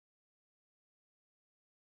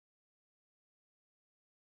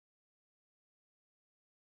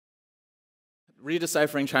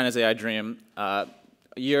Re-deciphering China's AI dream. A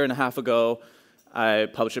year and a half ago, I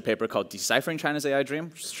published a paper called Deciphering China's AI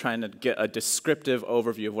Dream, just trying to get a descriptive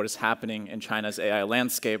overview of what is happening in China's AI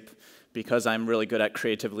landscape. Because I'm really good at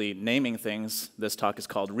creatively naming things, this talk is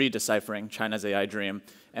called Re-deciphering China's AI Dream,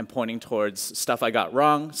 and pointing towards stuff I got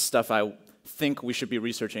wrong, stuff I think we should be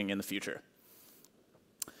researching in the future.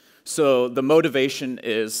 So the motivation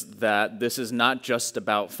is that this is not just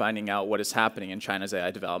about finding out what is happening in China's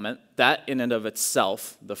AI development. That in and of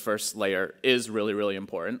itself, the first layer, is really, really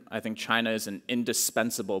important. I think China is an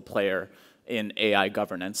indispensable player in AI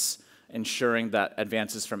governance, ensuring that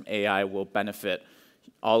advances from AI will benefit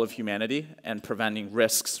all of humanity and preventing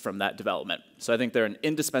risks from that development. So I think they're an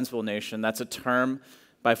indispensable nation. That's a term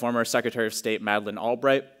by former Secretary of State Madeleine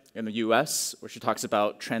Albright in the US, where she talks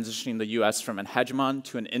about transitioning the US from an hegemon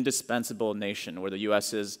to an indispensable nation, where the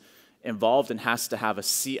US is involved and has to have a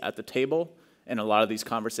seat at the table in a lot of these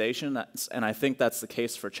conversations. And I think that's the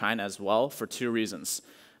case for China as well, for two reasons.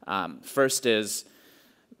 First is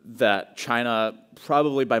that China,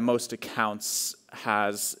 probably by most accounts,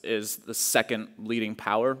 is the second leading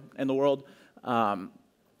power in the world, and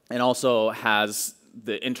also has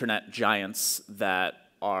the internet giants that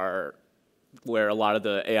are where a lot of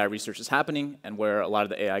the AI research is happening and where a lot of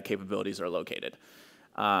the AI capabilities are located.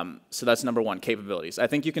 So that's number one, capabilities. I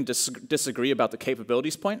think you can disagree about the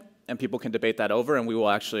capabilities point, and people can debate that over, and we will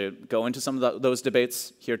actually go into some of those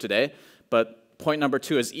debates here today. But point number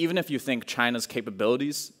two is, even if you think China's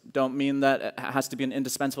capabilities don't mean that it has to be an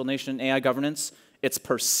indispensable nation in AI governance, it's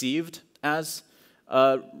perceived as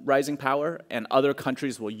a rising power, and other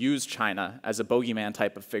countries will use China as a bogeyman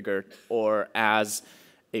type of figure or as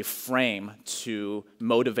a frame to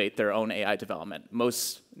motivate their own AI development,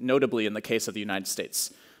 most notably in the case of the United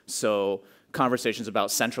States. So conversations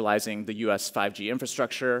about centralizing the US 5G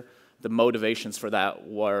infrastructure, the motivations for that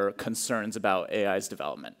were concerns about AI's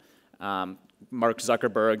development. Mark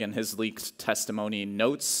Zuckerberg in his leaked testimony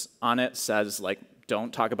notes on it says, like,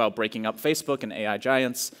 don't talk about breaking up Facebook and AI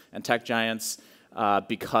giants and tech giants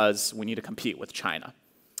because we need to compete with China.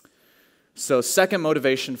 So second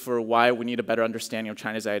motivation for why we need a better understanding of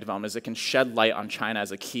China's AI development is it can shed light on China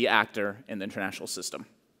as a key actor in the international system.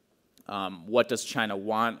 What does China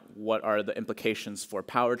want? What are the implications for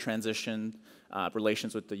power transition,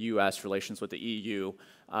 relations with the US, relations with the EU,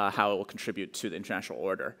 how it will contribute to the international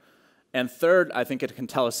order? And third, I think it can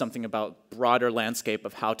tell us something about broader landscape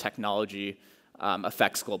of how technology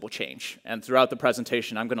affects global change. And throughout the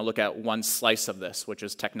presentation, I'm going to look at one slice of this, which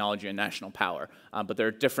is technology and national power. But there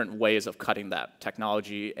are different ways of cutting that,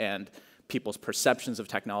 technology and people's perceptions of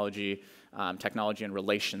technology, technology and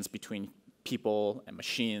relations between people and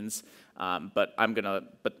machines. But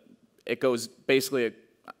it goes basically,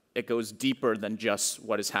 it goes deeper than just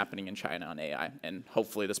what is happening in China on AI. And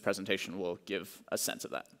hopefully this presentation will give a sense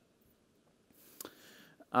of that.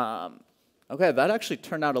 Okay, that actually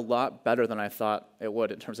turned out a lot better than I thought it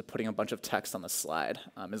would in terms of putting a bunch of text on the slide.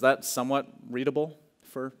 Is that somewhat readable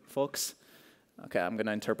for folks? Okay, I'm going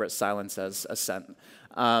to interpret silence as assent.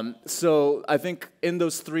 So I think in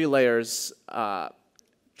those three layers,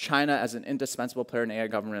 China as an indispensable player in AI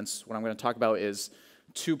governance, what I'm going to talk about is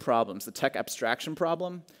two problems, the tech abstraction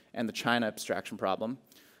problem and the China abstraction problem.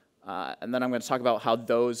 And then I'm going to talk about how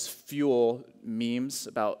those fuel memes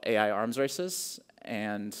about AI arms races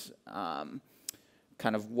and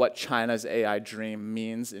kind of what China's AI dream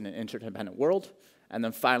means in an interdependent world. And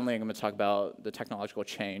then finally, I'm going to talk about the technological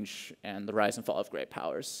change and the rise and fall of great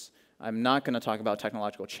powers. I'm not going to talk about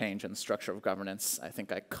technological change and the structure of governance. I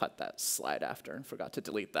think I cut that slide after and forgot to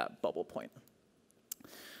delete that bubble point.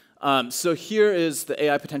 So here is the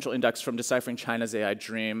AI Potential Index from Deciphering China's AI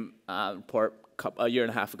Dream report a year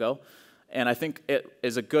and a half ago. And I think it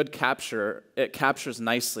is a good capture. It captures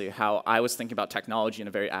nicely how I was thinking about technology in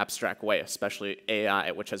a very abstract way, especially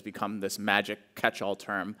AI, which has become this magic catch-all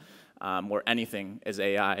term where anything is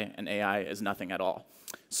AI and AI is nothing at all.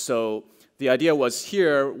 So the idea was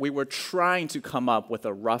here, we were trying to come up with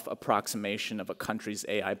a rough approximation of a country's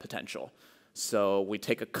AI potential. So we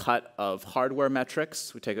take a cut of hardware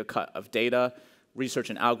metrics, we take a cut of data, research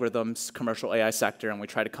and algorithms, commercial AI sector, and we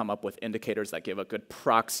try to come up with indicators that give a good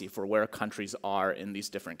proxy for where countries are in these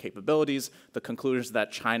different capabilities. The conclusion is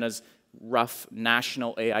that China's rough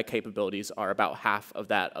national AI capabilities are about half of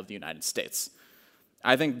that of the United States.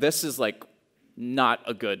 I think this is like not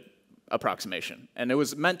a good approximation. And it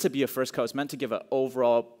was meant to be a first cut. It was meant to give an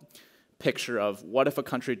overall picture of what if a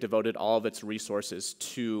country devoted all of its resources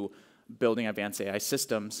to building advanced AI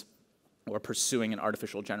systems or pursuing an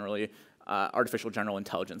artificial general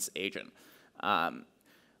intelligence agent.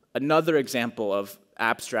 Another example of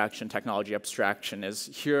abstraction, technology abstraction, is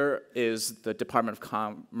here is the Department of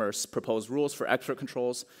Commerce proposed rules for export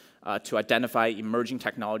controls to identify emerging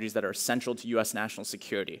technologies that are essential to US national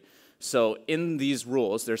security. So in these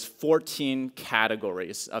rules, there's 14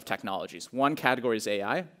 categories of technologies. One category is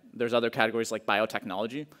AI. There's other categories like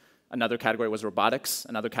biotechnology. Another category was robotics.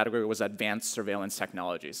 Another category was advanced surveillance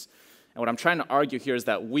technologies. And what I'm trying to argue here is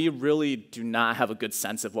that we really do not have a good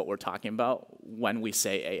sense of what we're talking about when we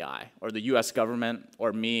say AI, or the US government,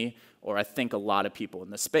 or me, or I think a lot of people in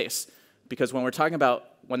this space. Because when we're talking about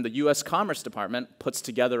when the US Commerce Department puts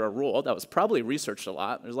together a rule that was probably researched a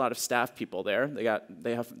lot, there's a lot of staff people there,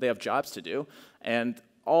 they have jobs to do, and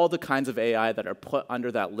all the kinds of AI that are put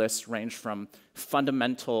under that list range from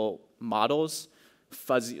fundamental models,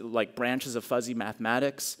 like branches of fuzzy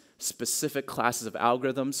mathematics, specific classes of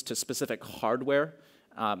algorithms, to specific hardware.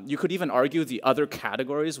 You could even argue the other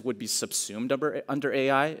categories would be subsumed under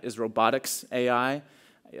AI, is robotics AI,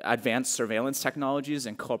 advanced surveillance technologies,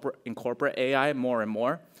 and corporate AI more and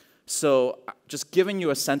more. So just giving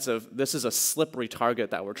you a sense of this is a slippery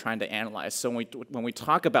target that we're trying to analyze. So when we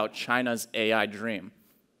talk about China's AI dream,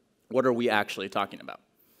 what are we actually talking about?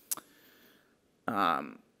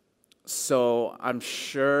 So I'm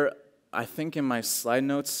sure, I think in my slide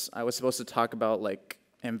notes, I was supposed to talk about like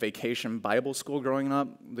in vacation Bible school growing up,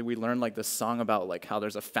 we learned like this song about like how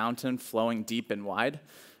there's a fountain flowing deep and wide.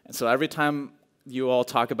 And so every time you all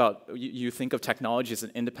talk about, you think of technology as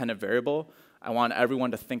an independent variable, I want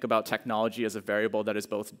everyone to think about technology as a variable that is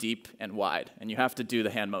both deep and wide. And you have to do the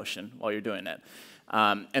hand motion while you're doing it.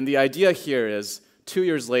 And the idea here is, 2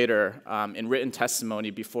 years later, in written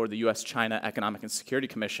testimony before the US-China Economic and Security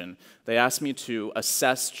Commission, they asked me to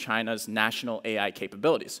assess China's national AI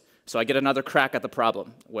capabilities. So I get another crack at the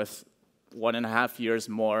problem with 1.5 years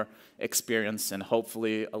more experience and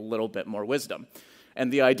hopefully a little bit more wisdom.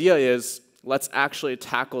 And the idea is, let's actually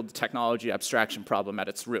tackle the technology abstraction problem at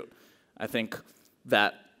its root. I think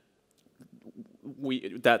that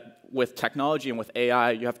with technology and with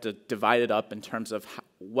AI, you have to divide it up in terms of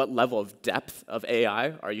what level of depth of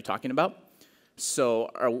AI are you talking about. So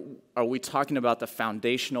are we talking about the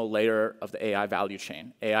foundational layer of the AI value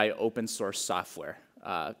chain, AI open source software,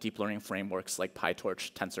 deep learning frameworks like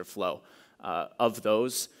PyTorch, TensorFlow? Of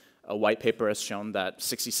those, a white paper has shown that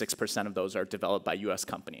 66% of those are developed by US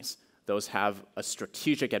companies. Those have a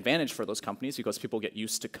strategic advantage for those companies because people get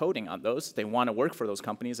used to coding on those. They want to work for those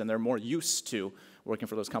companies, and they're more used to working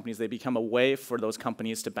for those companies. They become a way for those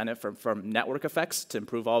companies to benefit from network effects to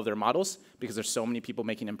improve all of their models because there's so many people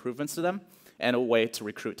making improvements to them, and a way to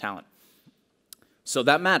recruit talent. So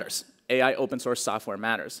that matters. AI open source software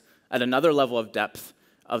matters. At another level of depth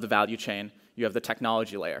of the value chain, you have the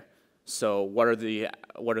technology layer. So what are the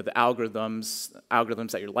algorithms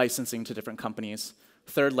that you're licensing to different companies?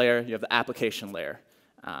 Third layer, you have the application layer,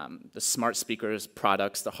 the smart speakers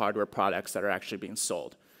products, the hardware products that are actually being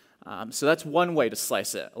sold. So that's one way to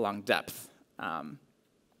slice it along depth.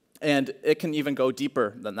 And it can even go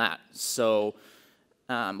deeper than that. So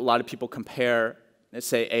a lot of people compare,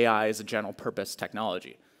 say AI as a general purpose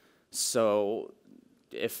technology. So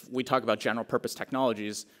if we talk about general purpose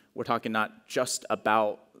technologies, we're talking not just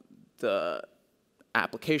about the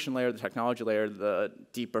application layer, the technology layer, the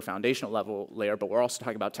deeper foundational level layer, but we're also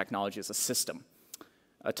talking about technology as a system.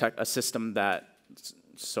 A system that,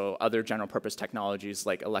 so other general purpose technologies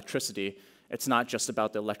like electricity, it's not just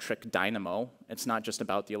about the electric dynamo, it's not just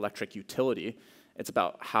about the electric utility, it's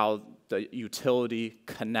about how the utility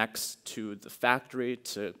connects to the factory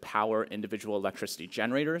to power individual electricity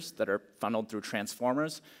generators that are funneled through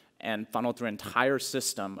transformers and funneled through an entire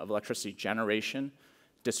system of electricity generation,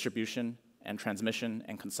 distribution, and transmission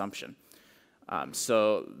and consumption.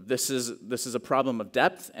 So this is a problem of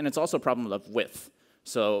depth, and it's also a problem of width.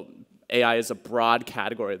 So AI is a broad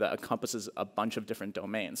category that encompasses a bunch of different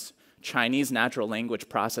domains. Chinese natural language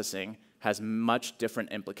processing has much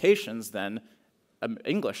different implications than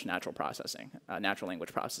English natural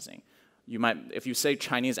language processing. You might, if you say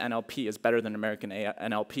Chinese NLP is better than American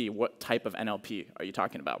NLP, what type of NLP are you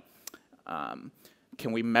talking about?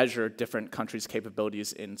 Can we measure different countries'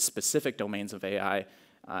 capabilities in specific domains of AI?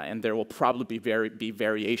 And there will probably be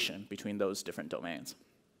variation between those different domains.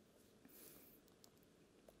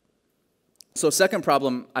 So second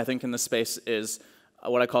problem, I think, in this space is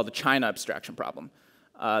what I call the China abstraction problem.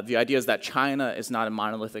 The idea is that China is not a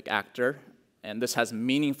monolithic actor, and this has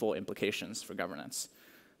meaningful implications for governance.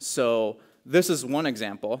 So this is one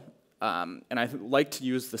example, and I like to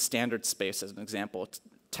use the standard space as an example.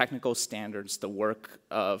 Technical standards, the work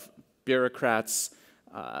of bureaucrats,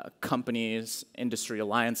 companies, industry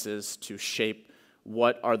alliances to shape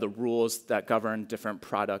what are the rules that govern different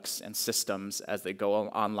products and systems as they go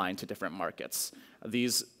online to different markets.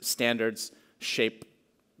 These standards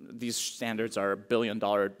are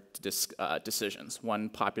billion-dollar decisions. One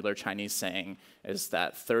popular Chinese saying is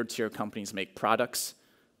that third-tier companies make products,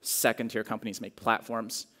 second-tier companies make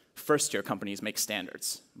platforms, first-tier companies make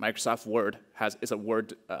standards. Microsoft Word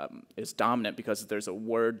is dominant because there's a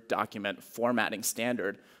Word document formatting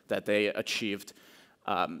standard that they achieved.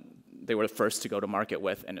 They were the first to go to market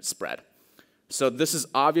with, and it spread. So this is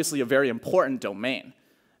obviously a very important domain.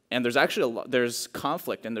 And there's actually there's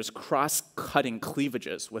conflict and there's cross-cutting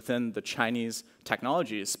cleavages within the Chinese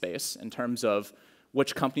technology space in terms of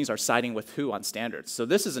which companies are siding with who on standards. So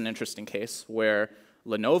this is an interesting case where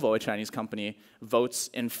Lenovo, a Chinese company, votes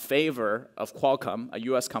in favor of Qualcomm, a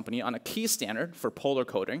US company, on a key standard for polar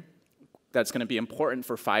coding that's going to be important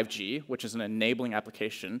for 5G, which is an enabling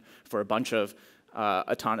application for a bunch of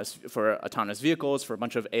autonomous vehicles, for a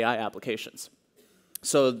bunch of AI applications.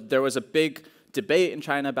 So there was a big debate in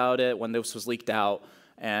China about it when this was leaked out,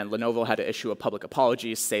 and Lenovo had to issue a public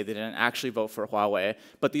apology, say they didn't actually vote for Huawei.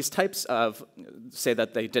 But these types of, say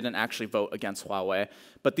that they didn't actually vote against Huawei.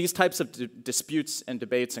 But these types of disputes and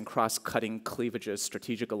debates and cross-cutting cleavages,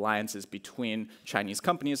 strategic alliances between Chinese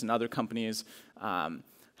companies and other companies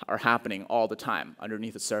are happening all the time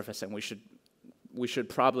underneath the surface, and we should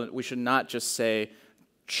not just say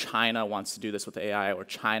China wants to do this with AI or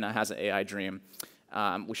China has an AI dream.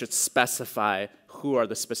 We should specify who are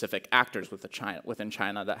the specific actors within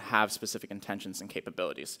China that have specific intentions and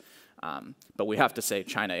capabilities. But we have to say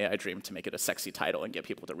China AI Dream to make it a sexy title and get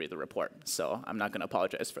people to read the report. So I'm not going to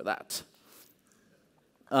apologize for that.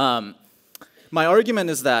 My argument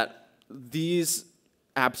is that these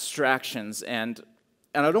abstractions, and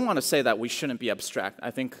I don't want to say that we shouldn't be abstract.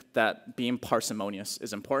 I think that being parsimonious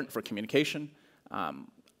is important for communication.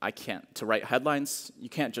 To write headlines, you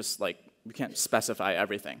can't just you can't specify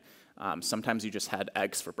everything. Sometimes you just had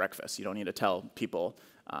eggs for breakfast. You don't need to tell people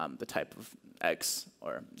the type of eggs,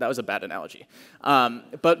 or that was a bad analogy.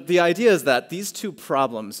 But the idea is that these two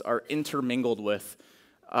problems are intermingled with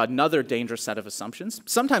another dangerous set of assumptions,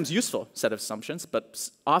 sometimes useful set of assumptions, but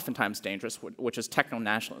oftentimes dangerous, which is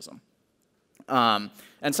techno-nationalism. And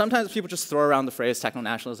sometimes people just throw around the phrase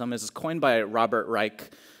techno-nationalism. It's coined by Robert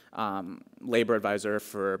Reich, labor advisor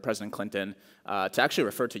for President Clinton, to actually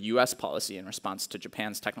refer to US policy in response to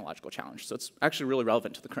Japan's technological challenge. So it's actually really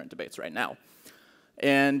relevant to the current debates right now.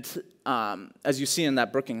 And as you see in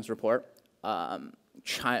that Brookings report,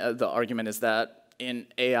 the argument is that in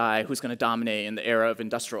AI, who's going to dominate in the era of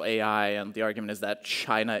industrial AI, and the argument is that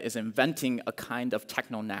China is inventing a kind of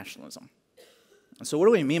techno-nationalism. So what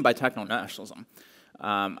do we mean by techno-nationalism?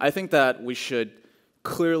 I think that we should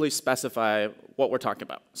clearly specify what we're talking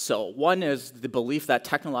about. So one is the belief that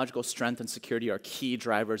technological strength and security are key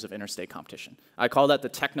drivers of interstate competition. I call that the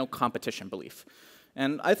techno-competition belief.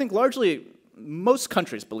 And I think largely most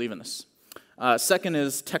countries believe in this. Second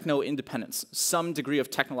is techno-independence. Some degree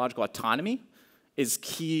of technological autonomy is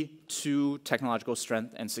key to technological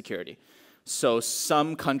strength and security. So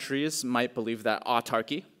some countries might believe that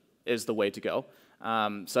autarky is the way to go.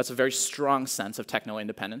 So that's a very strong sense of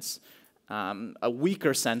techno-independence. A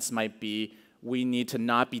weaker sense might be we need to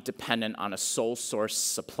not be dependent on a sole source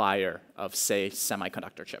supplier of, say,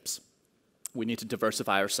 semiconductor chips. We need to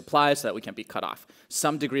diversify our supply so that we can't be cut off.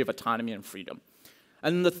 Some degree of autonomy and freedom.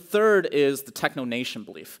 And the third is the techno-nation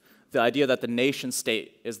belief, the idea that the nation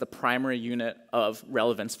state is the primary unit of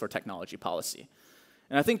relevance for technology policy.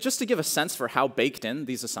 And I think just to give a sense for how baked in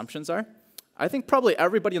these assumptions are, I think probably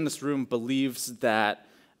everybody in this room believes that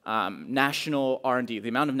national R&D, the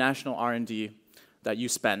amount of national R&D that you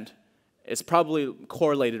spend is probably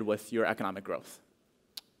correlated with your economic growth.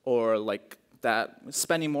 Or like that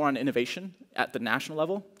spending more on innovation at the national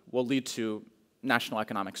level will lead to national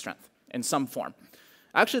economic strength in some form.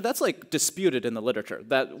 Actually, that's like disputed in the literature,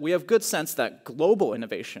 that we have good sense that global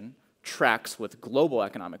innovation tracks with global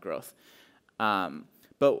economic growth.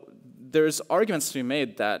 But there's arguments to be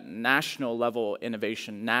made that national level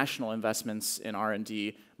innovation, national investments in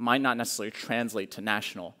R&D might not necessarily translate to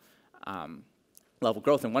national level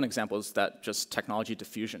growth. And one example is that just technology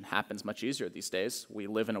diffusion happens much easier these days. We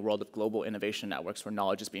live in a world of global innovation networks where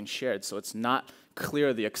knowledge is being shared, so it's not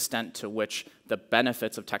clear the extent to which the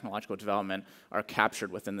benefits of technological development are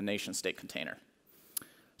captured within the nation-state container.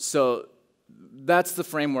 So that's the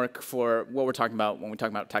framework for what we're talking about when we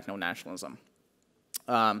talk about techno-nationalism.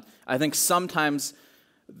 I think sometimes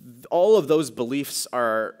all of those beliefs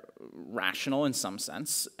are rational in some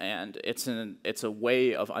sense, and it's a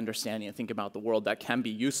way of understanding and thinking about the world that can be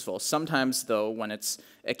useful. Sometimes, though, when it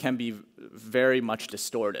can be very much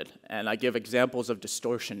distorted, and I give examples of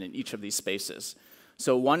distortion in each of these spaces.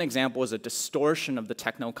 So one example is a distortion of the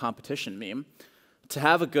techno-competition meme. To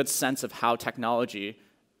have a good sense of how technology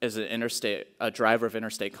is a driver of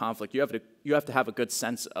interstate conflict, you have to have a good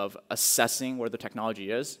sense of assessing where the technology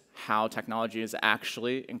is, how technology is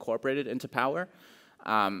actually incorporated into power.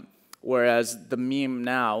 Whereas the meme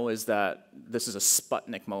now is that this is a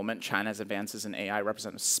Sputnik moment. China's advances in AI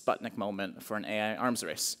represent a Sputnik moment for an AI arms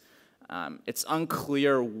race. It's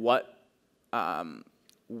unclear what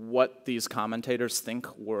these commentators think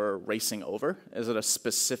we're racing over. Is it a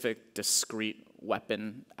specific, discrete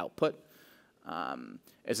weapon output?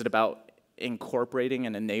 Is it about incorporating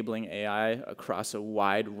and enabling AI across a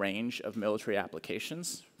wide range of military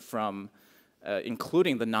applications, from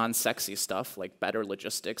including the non-sexy stuff like better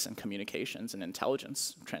logistics and communications and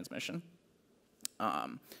intelligence transmission?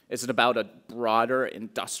 Is it about a broader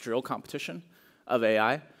industrial competition of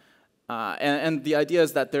AI? And the idea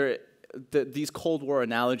is that these Cold War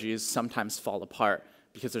analogies sometimes fall apart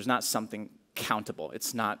because there's not something countable.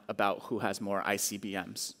 It's not about who has more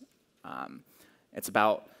ICBMs. It's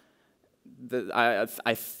about,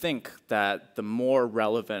 I think that the more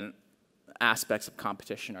relevant aspects of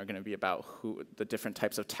competition are going to be about the different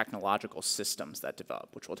types of technological systems that develop,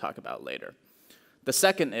 which we'll talk about later. The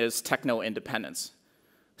second is techno-independence.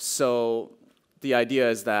 So the idea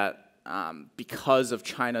is that because of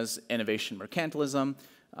China's innovation mercantilism,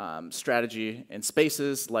 strategy in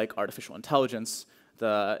spaces like artificial intelligence,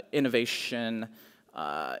 the innovation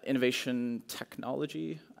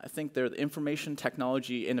technology, I think they're the Information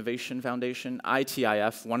Technology Innovation Foundation,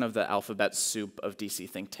 ITIF, one of the alphabet soup of DC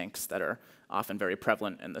think tanks that are often very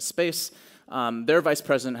prevalent in the space. Their vice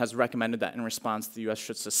president has recommended that in response, the US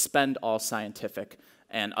should suspend all scientific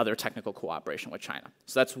and other technical cooperation with China.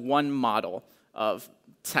 So that's one model of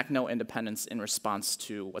techno-independence in response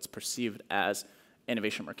to what's perceived as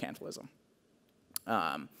innovation mercantilism.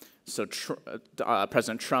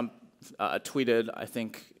 President Trump tweeted, I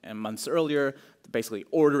think, months earlier, basically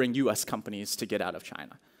ordering US companies to get out of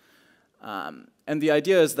China. And the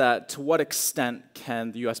idea is that to what extent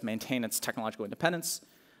can the US maintain its technological independence?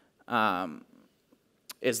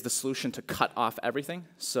 Is the solution to cut off everything?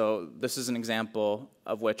 So this is an example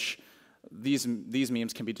of which these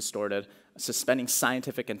memes can be distorted. Suspending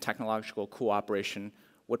scientific and technological cooperation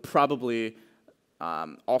would probably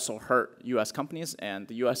also hurt US companies and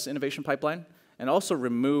the US innovation pipeline, and also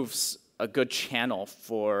removes a good channel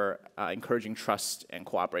for encouraging trust and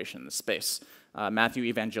cooperation in the space. Matthew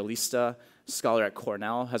Evangelista, scholar at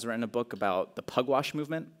Cornell, has written a book about the pugwash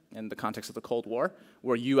movement in the context of the Cold War,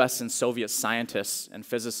 where US and Soviet scientists and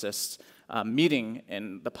physicists meeting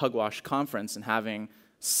in the pugwash conference and having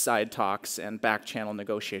side talks and back channel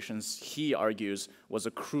negotiations, he argues, was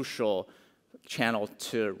a crucial channel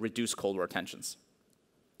to reduce Cold War tensions.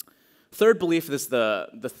 Third belief is the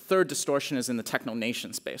third distortion is in the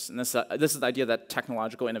techno-nation space. And this is the idea that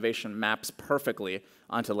technological innovation maps perfectly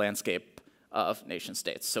onto the landscape of nation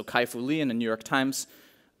states. So Kai-Fu Lee in the New York Times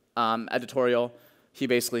editorial, he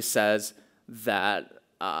basically says that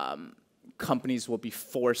companies will be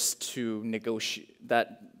forced to negotiate,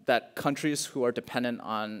 that countries who are dependent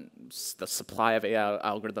on the supply of AI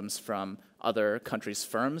algorithms from other countries'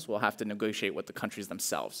 firms will have to negotiate with the countries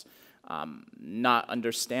themselves. Not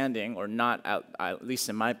understanding, or not, at least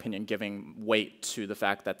in my opinion, giving weight to the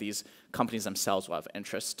fact that these companies themselves will have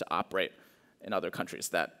interest to operate in other countries,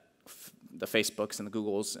 that the Facebooks and the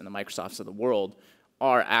Googles and the Microsofts of the world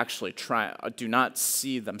are actually do not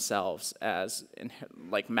see themselves as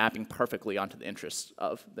like mapping perfectly onto the interests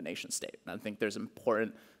of the nation state. And I think there's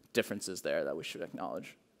important differences there that we should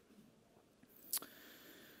acknowledge.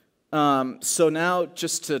 So now,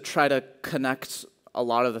 just to try to connect a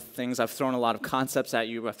lot of the things, I've thrown a lot of concepts at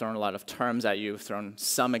you, I've thrown a lot of terms at you, I've thrown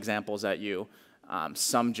some examples at you,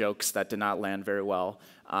 some jokes that did not land very well.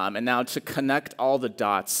 And now to connect all the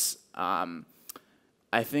dots,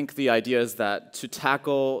 I think the idea is that to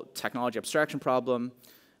tackle technology abstraction problem,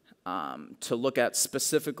 to look at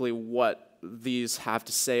specifically what these have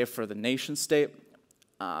to say for the nation state,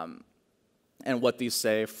 and what these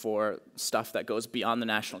say for stuff that goes beyond the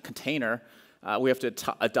national container, we have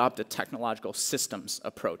to adopt a technological systems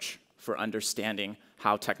approach for understanding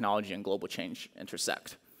how technology and global change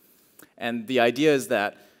intersect. And the idea is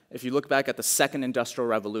that if you look back at the second industrial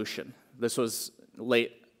revolution, this was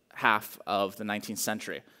late half of the 19th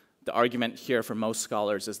century. The argument here for most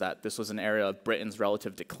scholars is that this was an era of Britain's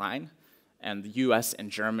relative decline, and the US and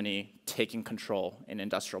Germany taking control in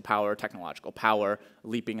industrial power, technological power,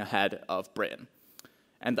 leaping ahead of Britain.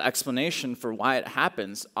 And the explanation for why it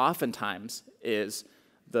happens oftentimes is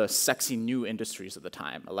the sexy new industries of the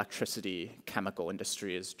time, electricity, chemical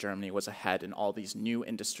industries. Germany was ahead in all these new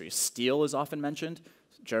industries. Steel is often mentioned.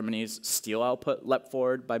 Germany's steel output leapt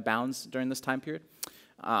forward by bounds during this time period.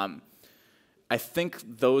 I think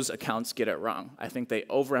those accounts get it wrong. I think they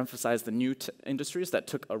overemphasize the new industries that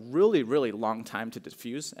took a really, really long time to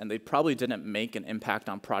diffuse, and they probably didn't make an impact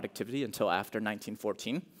on productivity until after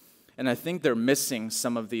 1914. And I think they're missing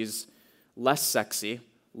some of these less sexy,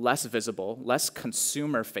 less visible, less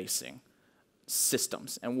consumer-facing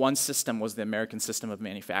systems. And one system was the American system of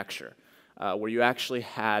manufacture, where you actually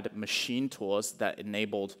had machine tools that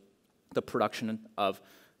enabled the production of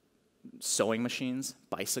sewing machines,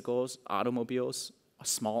 bicycles, automobiles,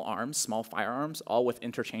 small arms, small firearms, all with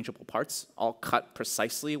interchangeable parts, all cut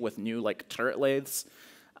precisely with new like turret lathes,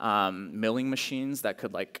 milling machines that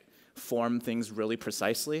could like form things really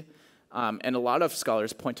precisely. And a lot of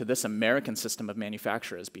scholars point to this American system of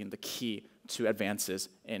manufacture as being the key to advances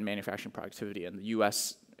in manufacturing productivity and the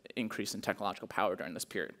US increase in technological power during this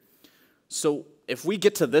period. So if we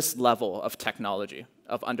get to this level of technology,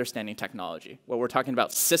 of understanding technology, where we're talking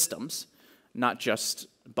about systems, not just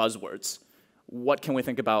buzzwords, what can we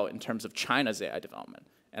think about in terms of China's AI development?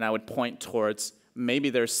 And I would point towards maybe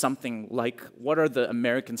there's something like, what are the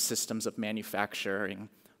American systems of manufacturing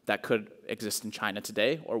that could exist in China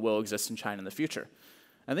today or will exist in China in the future?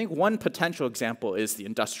 I think one potential example is the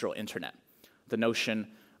industrial internet, the notion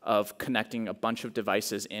of connecting a bunch of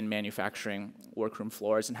devices in manufacturing workroom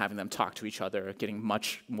floors and having them talk to each other, getting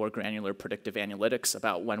much more granular predictive analytics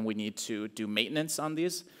about when we need to do maintenance on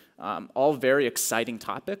these. All very exciting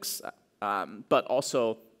topics, but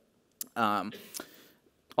also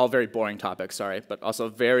all very boring topics, sorry, but also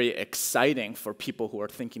very exciting for people who are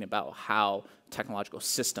thinking about how technological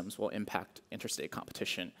systems will impact interstate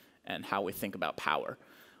competition and how we think about power.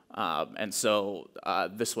 And so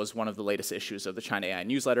this was one of the latest issues of the ChinAI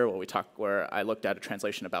newsletter where I looked at a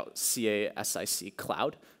translation about CASIC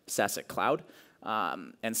Cloud, SASIC Cloud.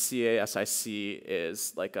 And CASIC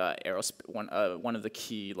is like one of the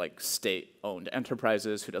key like state-owned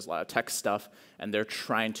enterprises who does a lot of tech stuff, and they're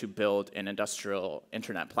trying to build an industrial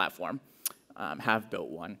internet platform, have built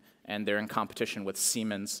one, and they're in competition with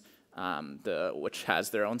Siemens, which has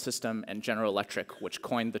their own system, and General Electric, which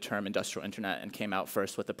coined the term industrial internet and came out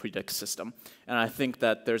first with the Predict system. And I think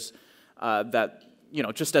that there's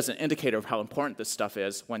just as an indicator of how important this stuff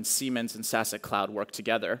is, when Siemens and SASIC Cloud work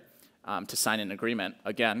together to sign an agreement,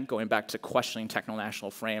 again, going back to questioning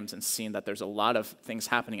techno-national frames and seeing that there's a lot of things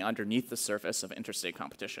happening underneath the surface of interstate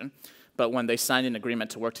competition. But when they signed an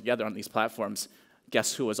agreement to work together on these platforms,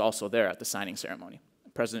 guess who was also there at the signing ceremony?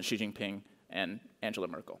 President Xi Jinping and Angela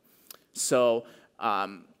Merkel. So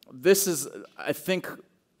this is, I think,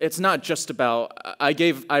 it's not just about,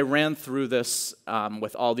 I ran through this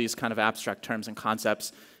with all these kind of abstract terms and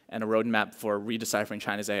concepts and a roadmap for re-deciphering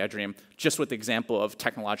China's AI dream, just with the example of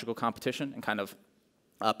technological competition and kind of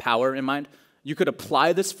power in mind. You could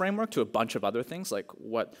apply this framework to a bunch of other things, like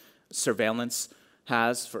what surveillance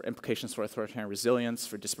has for implications for authoritarian resilience,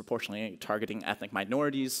 for disproportionately targeting ethnic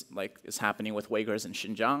minorities, like is happening with Uyghurs in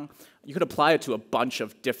Xinjiang. You could apply it to a bunch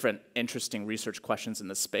of different interesting research questions in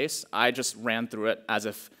this space. I just ran through it as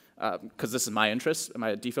if, because this is my interest,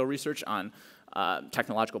 my D.Phil research on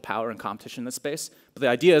technological power and competition in this space. But the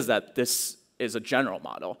idea is that this is a general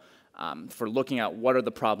model for looking at what are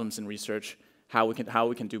the problems in research, how we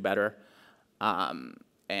can do better,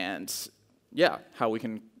 and yeah, how we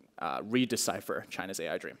can re-decipher China's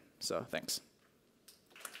AI dream. So thanks.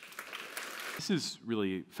 This is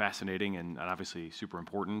really fascinating and obviously super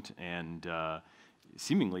important and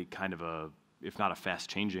seemingly kind of a, if not a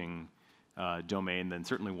fast-changing domain, then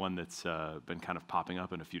certainly one that's been kind of popping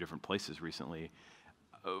up in a few different places recently.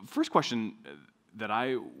 First question that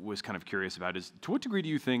I was kind of curious about is, to what degree do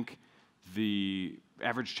you think the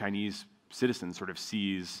average Chinese citizen sort of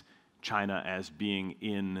sees China as being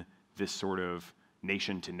in this sort of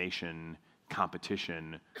nation-to-nation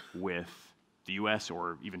competition with the US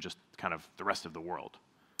or even just kind of the rest of the world?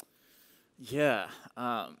 Yeah,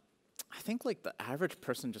 I think like the average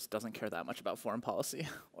person just doesn't care that much about foreign policy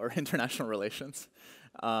or international relations.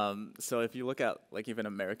 So if you look at like even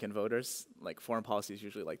American voters, like foreign policy is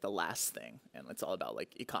usually like the last thing, and it's all about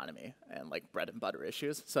like economy and like bread and butter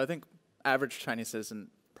issues. So I think average Chinese citizen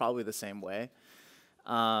probably the same way.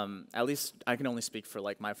 At least I can only speak for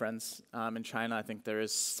like my friends in China. I think there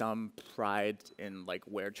is some pride in like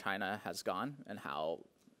where China has gone and how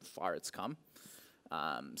far it's come.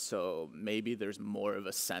 So maybe there's more of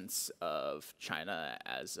a sense of China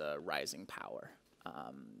as a rising power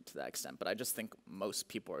to that extent. But I just think most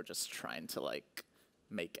people are just trying to like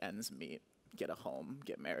make ends meet, get a home,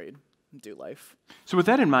 get married, do life. So with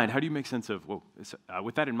that in mind, how do you make sense of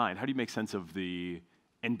with that in mind, how do you make sense of the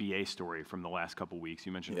NBA story from the last couple weeks?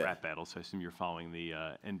 You mentioned rap battles, so I assume you're following the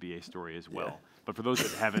NBA story as well. But for those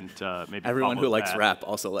that haven't maybe everyone who likes that, rap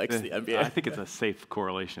also likes the NBA. I think it's a safe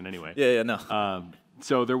correlation anyway. No.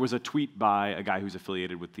 So there was a tweet by a guy who's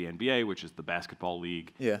affiliated with the NBA, which is the basketball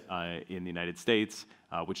league in the United States,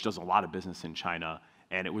 which does a lot of business in China.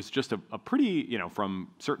 And it was just a pretty, from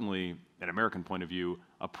certainly an American point of view,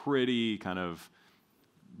 a pretty kind of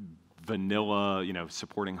vanilla,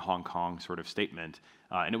 supporting Hong Kong sort of statement.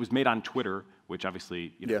 And it was made on Twitter, which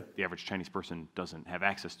obviously the average Chinese person doesn't have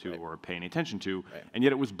access to or pay any attention to. And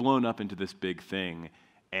yet it was blown up into this big thing.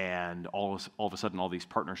 And all of a sudden, all these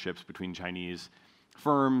partnerships between Chinese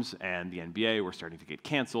firms and the NBA were starting to get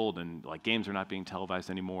canceled, and like games are not being televised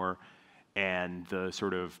anymore. And the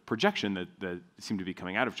sort of projection that seemed to be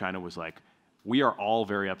coming out of China was like, we are all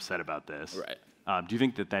very upset about this. Right. Do you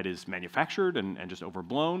think that is manufactured and just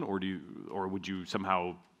overblown, or would you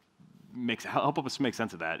somehow help us make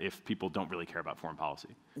sense of that if people don't really care about foreign policy?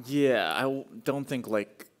 Yeah, I don't think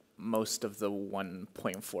like most of the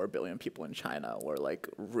 1.4 billion people in China were like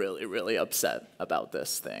really, really upset about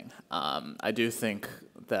this thing. I do think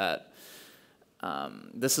that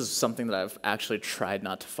this is something that I've actually tried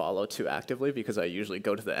not to follow too actively, because I usually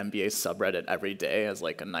go to the NBA subreddit every day as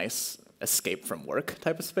like a nice escape from work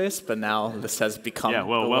type of space, but now this has become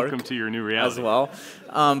welcome to your new reality as well.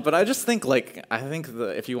 But I just think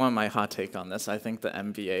if you want my hot take on this, I think the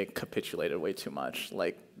NBA capitulated way too much.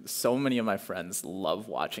 Like, so many of my friends love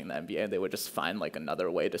watching the NBA, and they would just find like another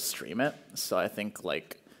way to stream it. So I think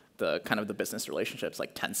like the business relationships,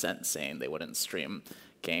 like Tencent saying they wouldn't stream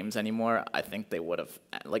games anymore, I think they would have,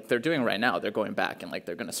 like they're doing right now, they're going back and like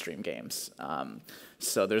they're going to stream games.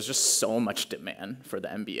 So there's just so much demand for the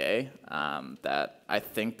NBA that I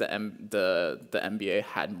think the NBA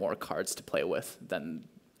had more cards to play with than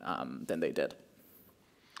they did.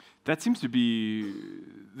 That seems to be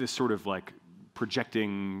this sort of like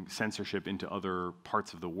projecting censorship into other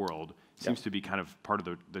parts of the world. Seems to be kind of part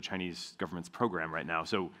of the Chinese government's program right now.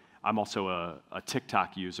 So I'm also a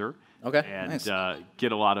TikTok user. Okay, and nice.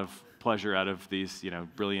 Get a lot of pleasure out of these,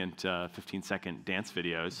 brilliant 15-second dance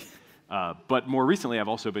videos. But more recently, I've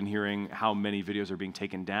also been hearing how many videos are being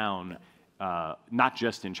taken down, not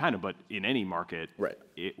just in China, but in any market. Right.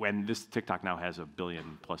 When this TikTok now has 1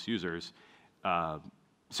 billion plus users.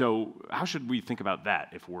 So how should we think about that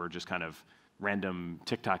if we're just kind of random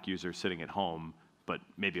TikTok users sitting at home, but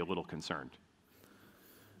maybe a little concerned?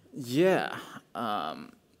 Yeah.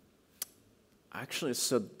 Actually,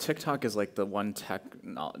 so TikTok is like the one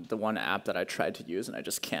app that I tried to use, and I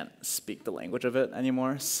just can't speak the language of it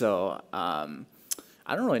anymore. So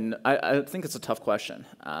I don't really I think it's a tough question,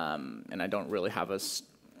 and I don't really have a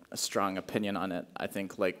strong opinion on it. I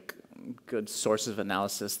think like good sources of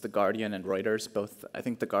analysis, The Guardian and Reuters both. I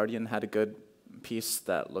think The Guardian had a good piece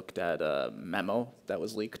that looked at a memo that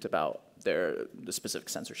was leaked about the specific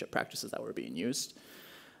censorship practices that were being used.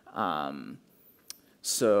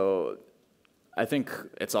 So I think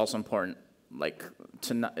it's also important, like,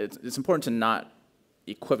 it's important to not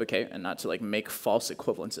equivocate and not to like make false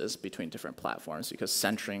equivalences between different platforms, because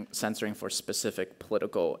censoring for specific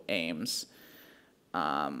political aims,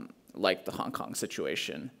 like the Hong Kong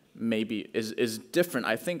situation, maybe is different,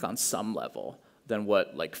 I think, on some level than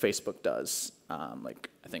what like Facebook does. Like,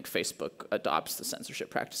 I think Facebook adopts the censorship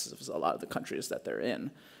practices of a lot of the countries that they're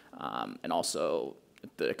in, and also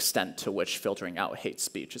the extent to which filtering out hate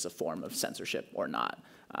speech is a form of censorship or not,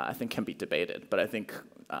 I think can be debated. But I think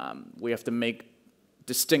we have to make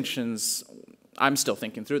distinctions. I'm still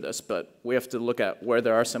thinking through this, but we have to look at where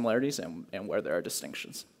there are similarities and where there are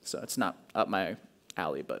distinctions. So it's not up my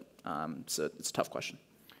alley, but it's a tough question.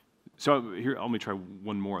 So here, let me try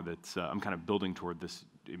one more that's I'm kind of building toward this.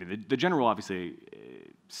 I mean, the general, obviously,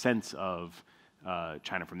 sense of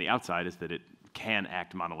China from the outside is that it can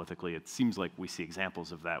act monolithically. It seems like we see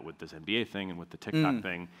examples of that with this NBA thing and with the TikTok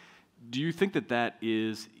thing. Do you think that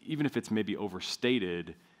is, even if it's maybe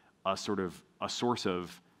overstated, a source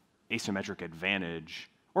of asymmetric advantage,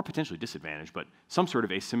 or potentially disadvantage, but some sort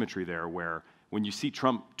of asymmetry there, where when you see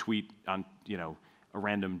Trump tweet on, a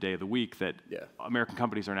random day of the week that American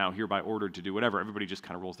companies are now hereby ordered to do whatever, everybody just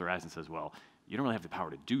kind of rolls their eyes and says, well, you don't really have the power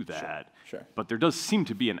to do that. Sure. But there does seem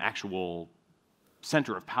to be an actual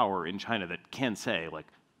center of power in China that can say, like,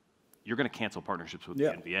 you're going to cancel partnerships with the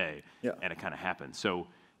NBA, and it kind of happens. So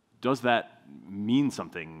does that mean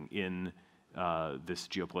something in this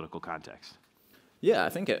geopolitical context? Yeah, I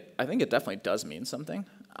think it definitely does mean something.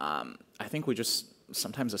 I think we just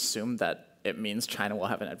sometimes assume that it means China will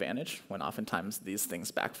have an advantage when oftentimes these things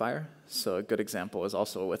backfire. So a good example is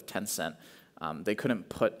also with Tencent. They couldn't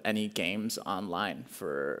put any games online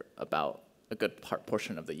for about a good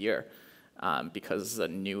portion of the year because a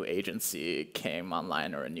new agency came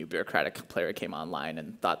online or a new bureaucratic player came online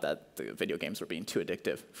and thought that the video games were being too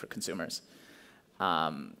addictive for consumers.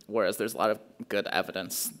 Whereas there's a lot of good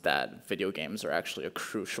evidence that video games are actually a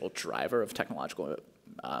crucial driver of technological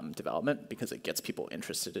development because it gets people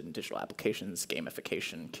interested in digital applications.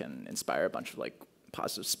 Gamification can inspire a bunch of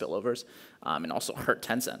positive spillovers and also hurt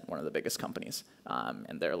Tencent, one of the biggest companies,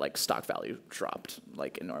 and their stock value dropped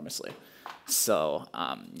enormously. So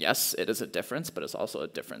yes, it is a difference, but it's also a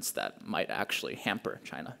difference that might actually hamper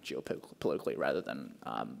China geopolitically rather than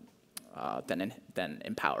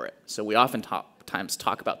empower it. So we oftentimes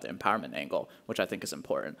talk about the empowerment angle, which I think is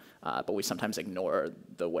important, but we sometimes ignore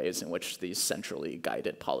the ways in which these centrally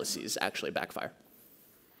guided policies actually backfire.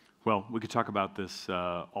 Well, we could talk about this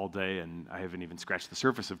all day, and I haven't even scratched the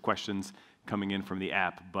surface of questions coming in from the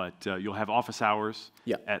app, but you'll have office hours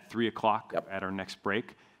at 3 o'clock at our next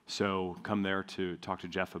break. So come there to talk to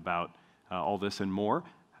Jeff about all this and more.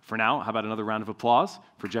 For now, how about another round of applause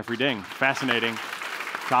for Jeffrey Ding? Fascinating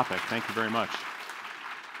topic. Thank you very much.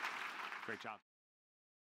 Great job.